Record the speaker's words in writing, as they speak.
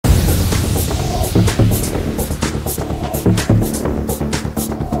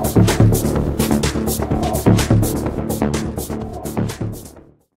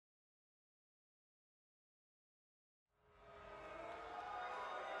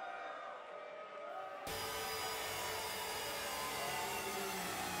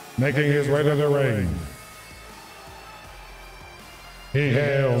making his way to the ring. He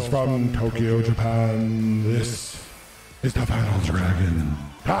hails from Tokyo, Japan. This is the Final Dragon,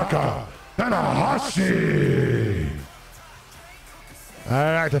 Taka Tanahashi. All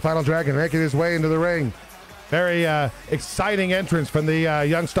right, the Final Dragon making his way into the ring. Very exciting entrance from the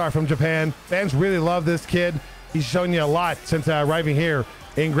young star from Japan. Fans really love this kid. He's shown you a lot since arriving here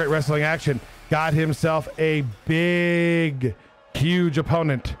in Great Wrestling Action. Got himself a big, huge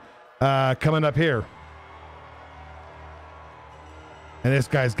opponent coming up here. And this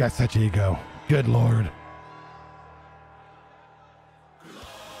guy's got such ego. Good Lord.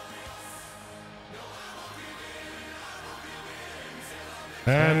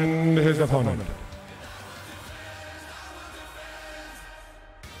 And his opponent.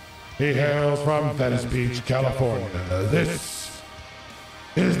 He hails from Venice Beach, California. This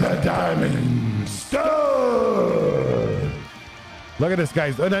is the Diamond Stud. Look at this,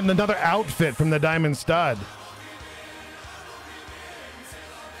 guys. Another outfit from the Diamond Stud.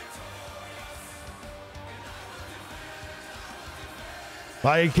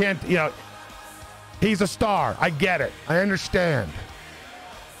 Well, you can't, he's a star. I get it. I understand.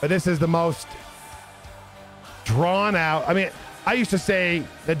 But this is the most drawn out. I mean, I used to say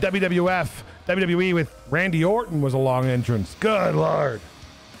that WWE with Randy Orton was a long entrance. Good Lord.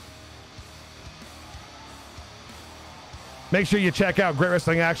 Make sure you check out Great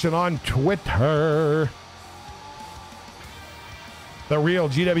Wrestling Action on Twitter. The real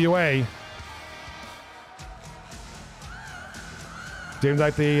GWA. Seems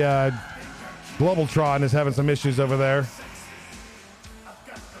like the Globaltron is having some issues over there.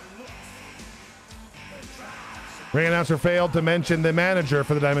 Ring announcer failed to mention the manager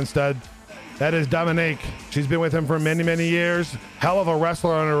for the Diamond Stud. That is Dominique. She's been with him for many, many years. Hell of a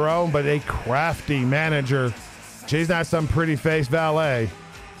wrestler on her own, but a crafty manager. She's not some pretty face valet.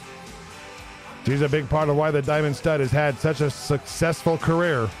 She's a big part of why the Diamond Stud has had such a successful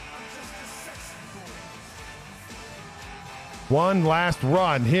career. One last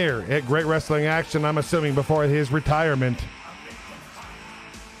run here at Great Wrestling Action, I'm assuming, before his retirement.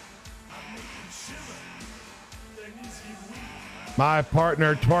 My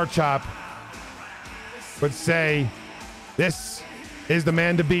partner, Torchop, would say this is the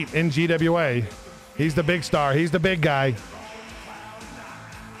man to beat in GWA. He's the big star. He's the big guy.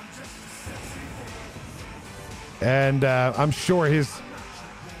 And I'm sure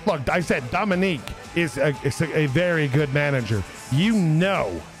look, I said Dominique is a very good manager. You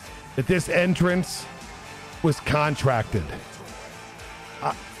know that this entrance was contracted.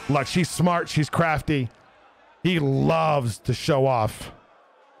 Look, she's smart. She's crafty. He loves to show off.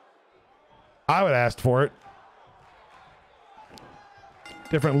 I would ask for it.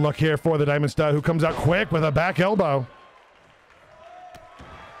 Different look here for the Diamond Stud, who comes out quick with a back elbow.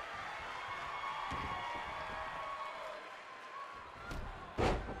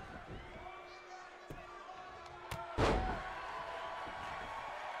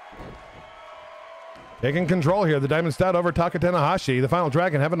 Taking control here, the Diamond Stud over Taka Tanahashi. The Final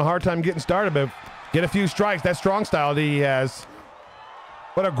Dragon having a hard time getting started, but get a few strikes. That strong style that he has.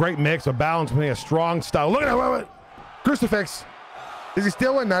 What a great mix of balance between a strong style. Look at that. Crucifix. Is he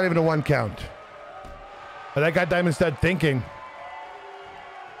still in? Not even a one count. But that got Diamond Stud thinking.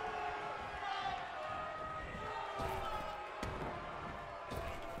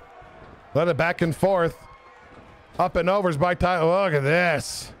 Let it back and forth. Up and overs by Titus. Oh, look at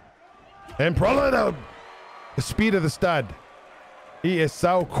this. And Prolodo. The speed of the Stud. He is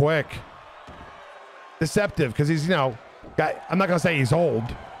so quick. Deceptive, because he's, I'm not going to say he's old.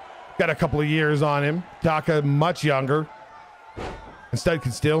 Got a couple of years on him. Taka much younger. And Stud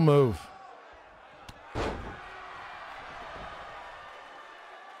can still move.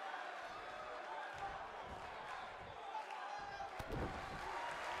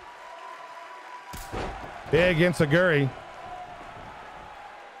 Big Insaguri.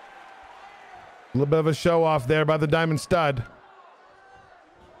 A little bit of a show off there by the Diamond Stud.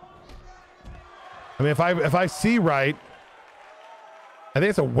 I mean, if I see right, I think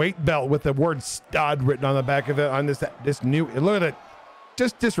it's a weight belt with the word stud written on the back of it on this new, look at it.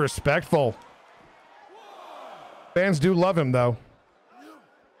 Just disrespectful. Fans do love him though.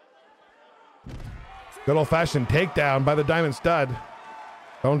 Good old fashioned takedown by the Diamond Stud.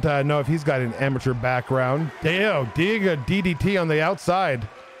 Don't know if he's got an amateur background. Deo, dig a DDT on the outside.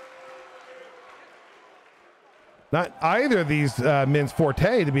 Not either of these men's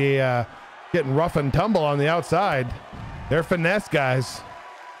forte to be getting rough and tumble on the outside. They're finesse guys.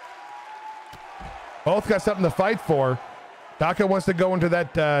 Both got something to fight for. Taka wants to go into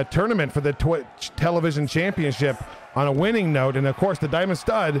that tournament for the Twitch Television Championship on a winning note. And of course, the Diamond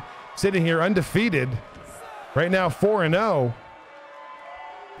Stud sitting here undefeated. Right now, 4-0.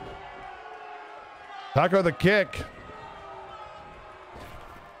 Taka the kick.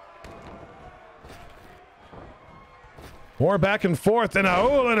 More back and forth, and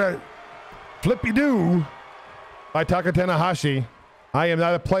a flippy-doo by Taka Tanahashi. I am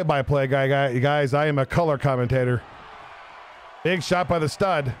not a play-by-play guy, you guys. I am a color commentator. Big shot by the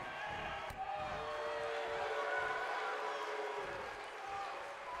Stud.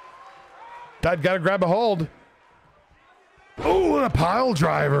 Stud got to grab a hold. Oh, and a pile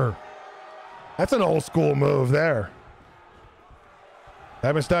driver. That's an old school move there.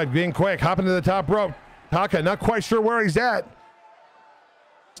 Diamond Stud being quick, hopping to the top rope. Taka not quite sure where he's at.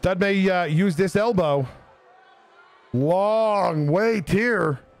 Stud may use this elbow. Long wait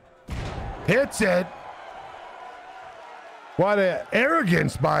here. Hits it. What an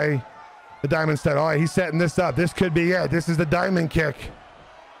arrogance by the Diamond Stud. All right, he's setting this up. This could be it. This is the diamond kick.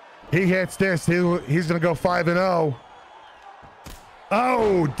 He hits this. He's going to go 5-0.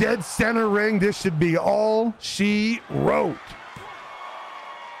 Oh, dead center ring. This should be all she wrote.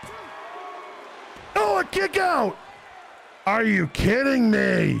 Oh, a kick out. Are you kidding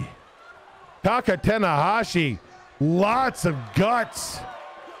me? Taka Tanahashi, lots of guts.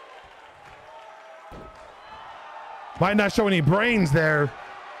 Might not show any brains there,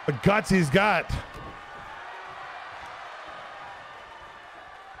 but guts he's got.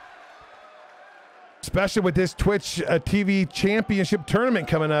 Especially with this Twitch TV Championship tournament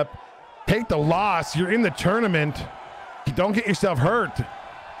coming up. Take the loss. You're in the tournament. Don't get yourself hurt.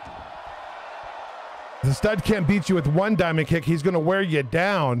 The Stud can't beat you with one diamond kick. He's going to wear you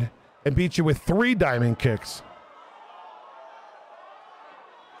down and beat you with 3 diamond kicks.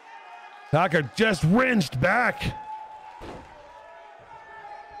 Taka just wrenched back.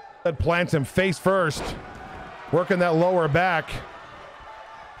 Stud plants him face first, working that lower back.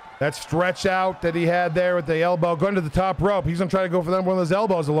 That stretch out that he had there with the elbow, going to the top rope. He's going to try to go for them one of those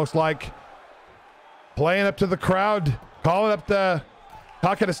elbows, it looks like. Playing up to the crowd, calling up the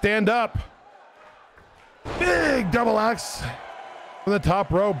Taka to stand up. Big double axe from the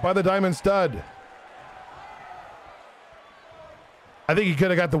top rope by the Diamond Stud. I think he could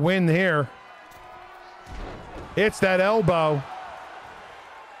have got the win here. It's that elbow.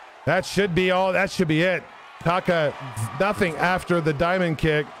 That should be all. That should be it. Taka, nothing after the diamond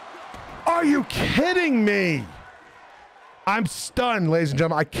kick. Are you kidding me? I'm stunned, ladies and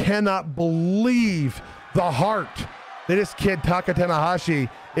gentlemen. I cannot believe the heart that this kid Taka Tanahashi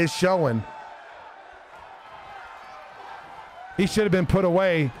is showing. He should have been put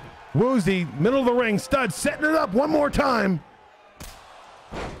away. Woozy, middle of the ring. Stud setting it up one more time.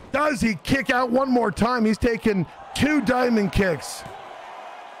 Does he kick out one more time? He's taken 2 diamond kicks.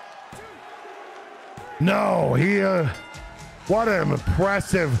 No, what an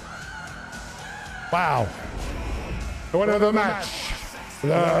impressive. Wow. The winner of the match,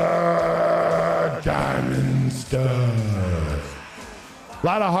 the Diamond Stud. A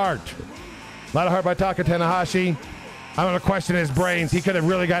lot of heart by Taka Tanahashi. I'm going to question his brains. He could have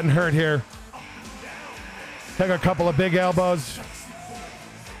really gotten hurt here. Took a couple of big elbows.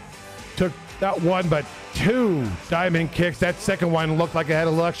 Took not 1, but 2 diamond kicks. That second one looked like it had a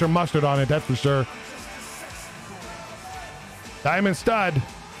little extra mustard on it, that's for sure. Diamond Stud,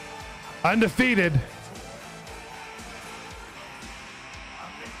 undefeated.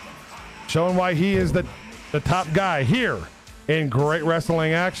 Showing why he is the top guy here in Great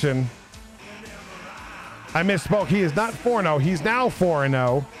Wrestling Action. I misspoke. He is not 4-0. He's now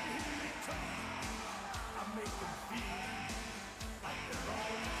 4-0.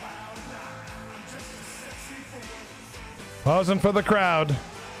 Posing for the crowd.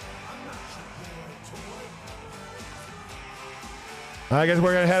 I guess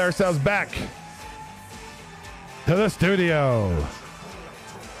we're going to head ourselves back to the studio.